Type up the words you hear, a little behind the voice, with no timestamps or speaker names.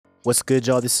What's good,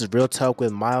 y'all? This is Real Talk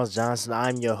with Miles Johnson.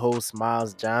 I'm your host,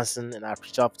 Miles Johnson, and I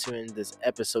appreciate y'all for tuning in. This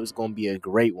episode is going to be a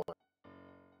great one.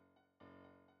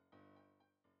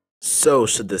 So,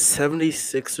 should the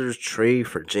 76ers trade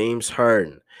for James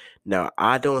Harden? Now,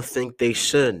 I don't think they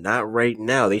should. Not right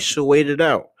now. They should wait it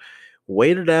out.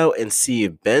 Wait it out and see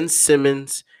if Ben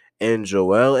Simmons and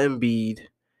Joel Embiid,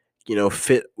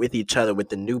 fit with each other with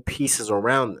the new pieces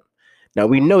around them. Now,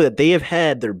 we know that they have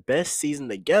had their best season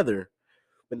together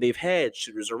when they've had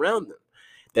shooters around them.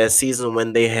 That season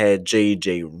when they had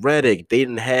JJ Redick, they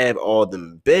didn't have all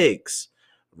them bigs,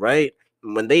 right?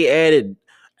 When they added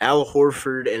Al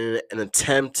Horford in an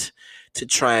attempt to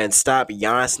try and stop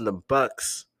Giannis and the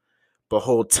Bucks, the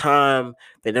whole time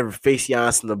they never faced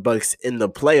Giannis and the Bucks in the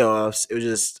playoffs. It was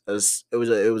just it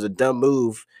was a dumb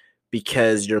move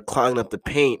because you're clogging up the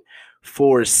paint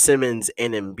for Simmons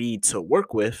and Embiid to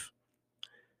work with.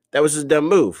 That was just a dumb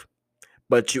move.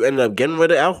 But you ended up getting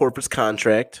rid of Al Horford's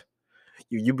contract.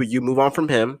 You move on from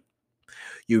him.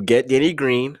 You get Danny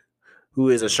Green, who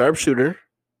is a sharpshooter.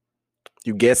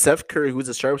 You get Seth Curry, who's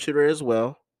a sharpshooter as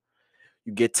well.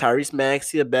 You get Tyrese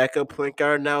Maxey, a backup point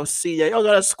guard. Now, see, y'all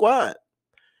got a squad.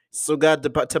 Still got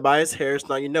Tobias Harris.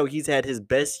 Now, he's had his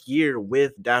best year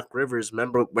with Doc Rivers.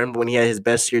 Remember when he had his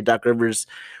best year, Doc Rivers,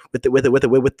 with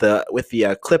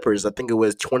the Clippers? I think it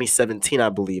was 2017, I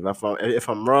believe. If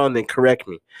I'm wrong, then correct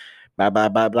me. But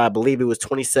I believe it was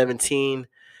 2017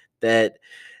 that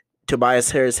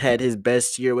Tobias Harris had his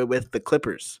best year with the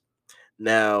Clippers.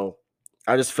 Now,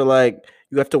 I just feel like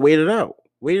you have to wait it out.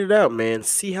 Wait it out, man.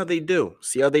 See how they do.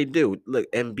 See how they do.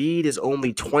 Look, Embiid is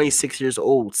only 26 years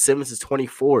old. Simmons is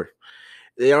 24.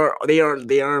 They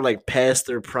aren't like past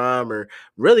their prime, or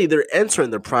really they're entering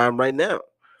their prime right now.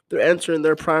 They're entering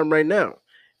their prime right now.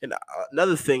 And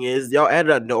another thing is y'all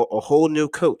added a whole new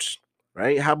coach,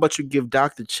 right? How about you give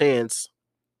Doc the chance?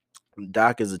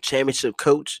 Doc is a championship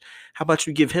coach. How about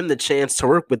you give him the chance to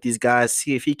work with these guys,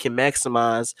 see if he can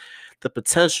maximize the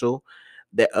potential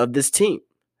of this team?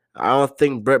 I don't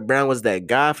think Brett Brown was that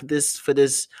guy for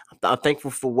this. I'm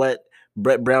thankful for what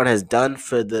Brett Brown has done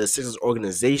for the Sixers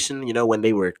organization. When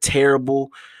they were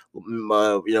terrible,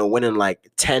 winning like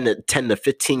 10 to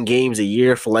 15 games a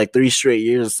year for like 3 straight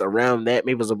years. Around that,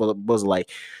 maybe it was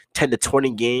like 10 to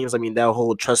 20 games. I mean, that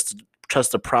whole trust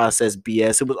the process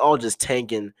BS. It was all just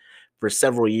tanking for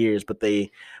several years, but they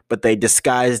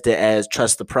disguised it as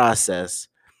trust the process.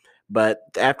 But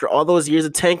after all those years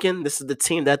of tanking, this is the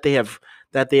team that they have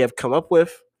come up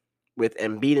with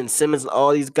Embiid and Simmons and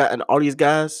all these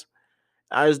guys.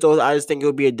 I just think it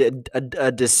would be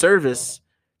a disservice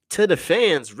to the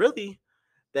fans, really,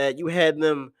 that you had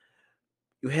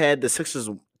the Sixers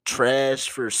trash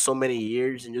for so many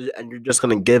years, and you're just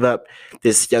gonna give up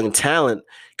this young talent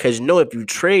because if you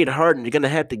trade Harden, you're gonna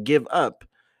have to give up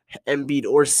Embiid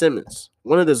or Simmons,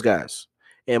 one of those guys,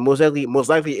 and most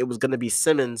likely it was gonna be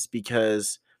Simmons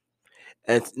because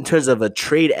in terms of a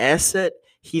trade asset,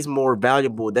 he's more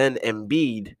valuable than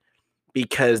Embiid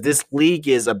because this league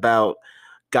is about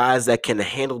guys that can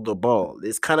handle the ball.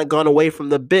 It's kind of gone away from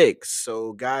the bigs.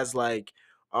 So guys like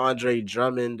Andre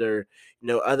Drummond or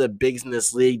other bigs in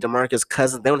this league, DeMarcus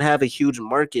Cousins, they don't have a huge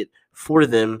market for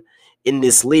them in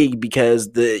this league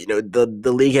because the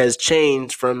league has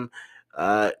changed from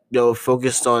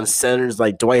focused on centers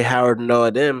like Dwight Howard and all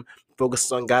of them,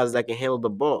 focused on guys that can handle the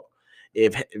ball.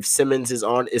 If Simmons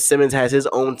has his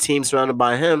own team surrounded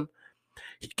by him,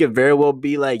 he could very well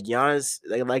be like Giannis,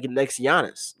 like next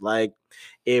Giannis. Like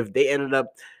if they ended up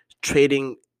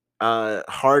trading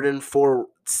Harden for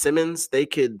Simmons, they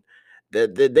could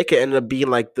end up being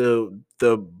like the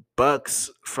Bucks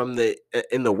from the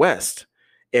in the West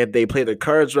if they play the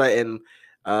cards right and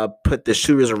put the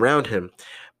shooters around him.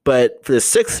 But for the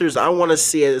Sixers, I want to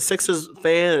see, as a Sixers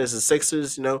fan, as a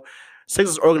Sixers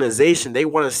organization, they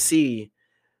want to see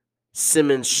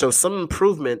Simmons show some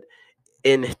improvement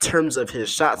in terms of his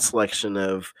shot selection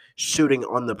of shooting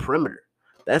on the perimeter.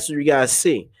 That's what you guys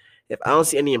see. If I don't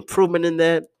see any improvement in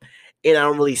that, and I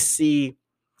don't really see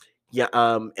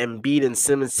Embiid and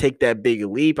Simmons take that big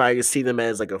leap, I can see them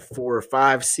as like a 4 or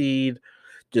 5 seed,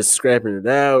 just scrapping it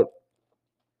out.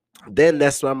 Then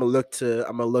that's what I'm gonna look to.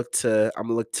 I'm gonna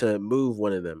look to move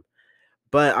one of them.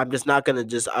 But I'm just not gonna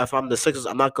just if I'm the Sixers,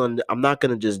 I'm not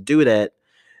gonna just do that.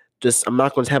 I'm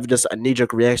not going to have just a knee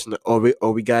jerk reaction.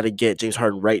 We got to get James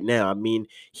Harden right now. I mean,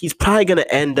 he's probably going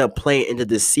to end up playing into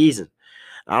this season.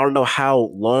 I don't know how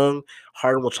long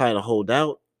Harden will try to hold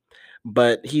out,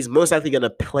 but he's most likely going to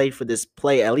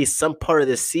play at least some part of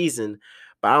this season.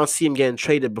 But I don't see him getting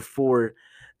traded before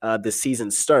the season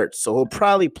starts. So he'll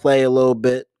probably play a little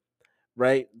bit,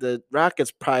 right? The Rockets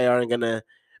probably aren't going to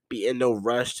be in no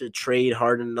rush to trade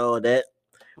Harden and all of that.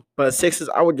 But Sixers,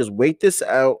 I would just wait this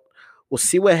out. We'll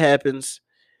see what happens.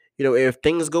 If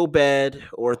things go bad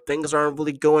or things aren't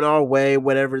really going our way,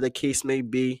 whatever the case may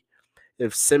be,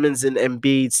 if Simmons and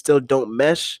Embiid still don't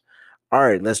mesh, all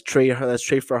right, let's trade. Let's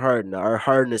trade for Harden. Our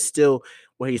Harden is still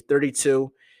he's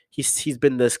 32. He's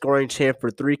been the scoring champ for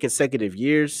 3 consecutive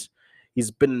years. He's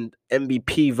been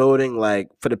MVP voting like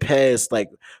for the past like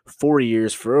 4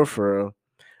 years for real, for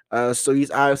real. So he's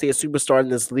obviously a superstar in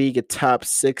this league, a top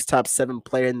 6, top 7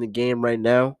 player in the game right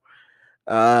now.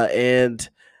 And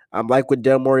I like what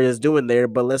Del Morey is doing there,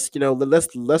 but let's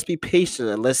be patient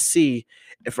and let's see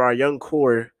if our young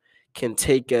core can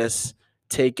take us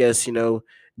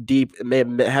deep,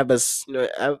 have us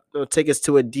take us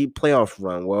to a deep playoff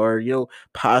run, or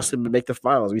possibly make the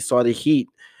finals. We saw the Heat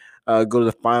go to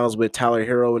the finals with Tyler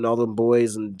Hero and all them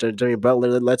boys and Jimmy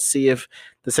Butler. Let's see if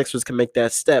the Sixers can make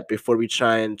that step before we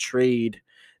try and trade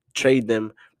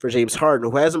them for James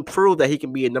Harden, who hasn't proved that he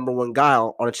can be a number one guy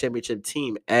on a championship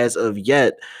team as of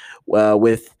yet,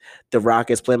 with the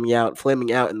Rockets flaming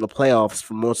out in the playoffs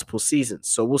for multiple seasons.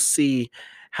 So we'll see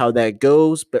how that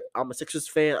goes. But I'm a Sixers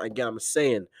fan. Again, I'm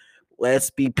saying,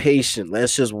 let's be patient.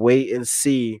 Let's just wait and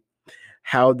see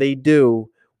how they do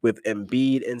with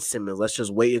Embiid and Simmons. Let's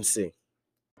just wait and see.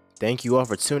 Thank you all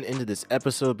for tuning into this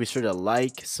episode. Be sure to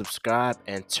like, subscribe,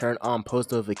 and turn on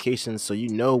post notifications so you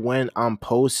know when I'm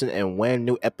posting and when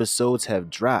new episodes have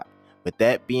dropped. With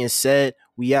that being said,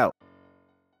 we out.